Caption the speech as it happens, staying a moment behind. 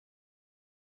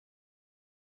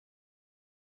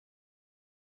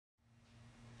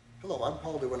Hello, I'm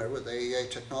Paul Duener with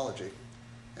AEA Technology,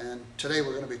 and today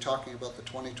we're going to be talking about the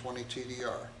 2020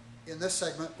 TDR. In this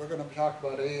segment, we're going to talk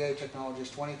about AEA Technology's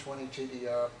 2020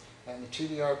 TDR and the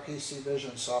TDR PC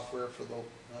Vision software for the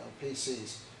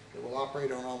PCs. It will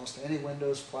operate on almost any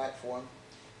Windows platform,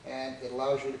 and it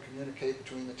allows you to communicate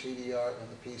between the TDR and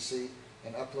the PC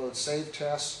and upload saved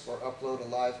tests or upload a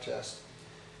live test.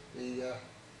 The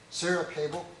serial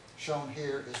cable shown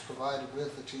here is provided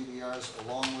with the TDRs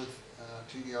along with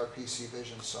TDR PC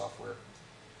Vision software.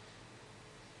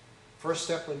 First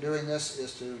step when doing this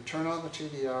is to turn on the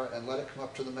TDR and let it come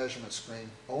up to the measurement screen.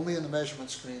 Only in the measurement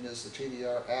screen is the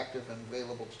TDR active and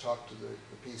available to talk to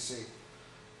the PC.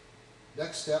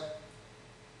 Next step,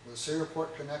 with the serial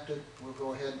port connected, we'll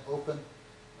go ahead and open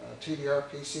TDR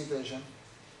PC Vision,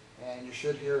 and you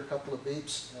should hear a couple of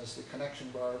beeps as the connection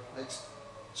bar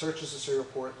searches the serial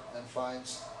port and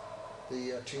finds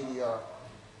the TDR.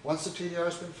 Once the TDR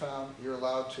has been found, you're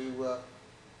allowed to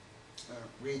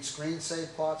read screen save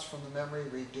plots from the memory,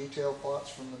 read detail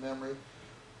plots from the memory,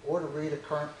 or to read a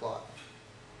current plot.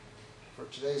 For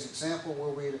today's example,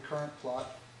 we'll read a current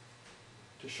plot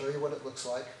to show you what it looks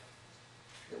like.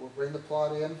 It will bring the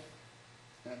plot in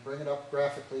and bring it up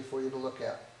graphically for you to look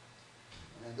at.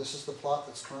 And this is the plot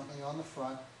that's currently on the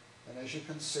front, and as you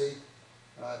can see,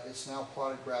 it's now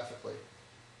plotted graphically.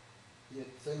 The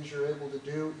things you're able to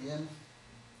do in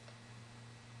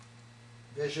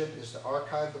Vision is to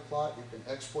archive the plot. You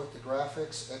can export the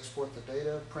graphics, export the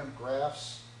data, print the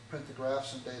graphs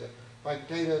and data. By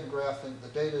data and graphing, the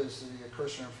data is the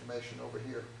cursor information over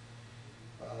here.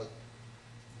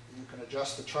 You can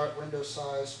adjust the chart window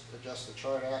size, adjust the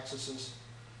chart axes,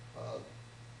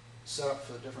 set up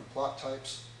for different plot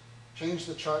types, change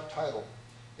the chart title.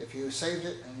 If you saved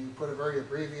it and you put a very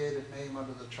abbreviated name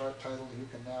under the chart title, you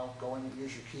can now go in and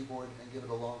use your keyboard and give it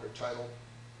a longer title.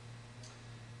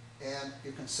 And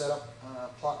you can set up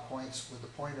plot points with the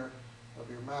pointer of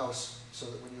your mouse so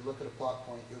that when you look at a plot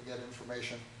point, you'll get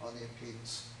information on the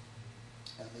impedance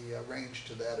and the range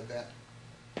to that event.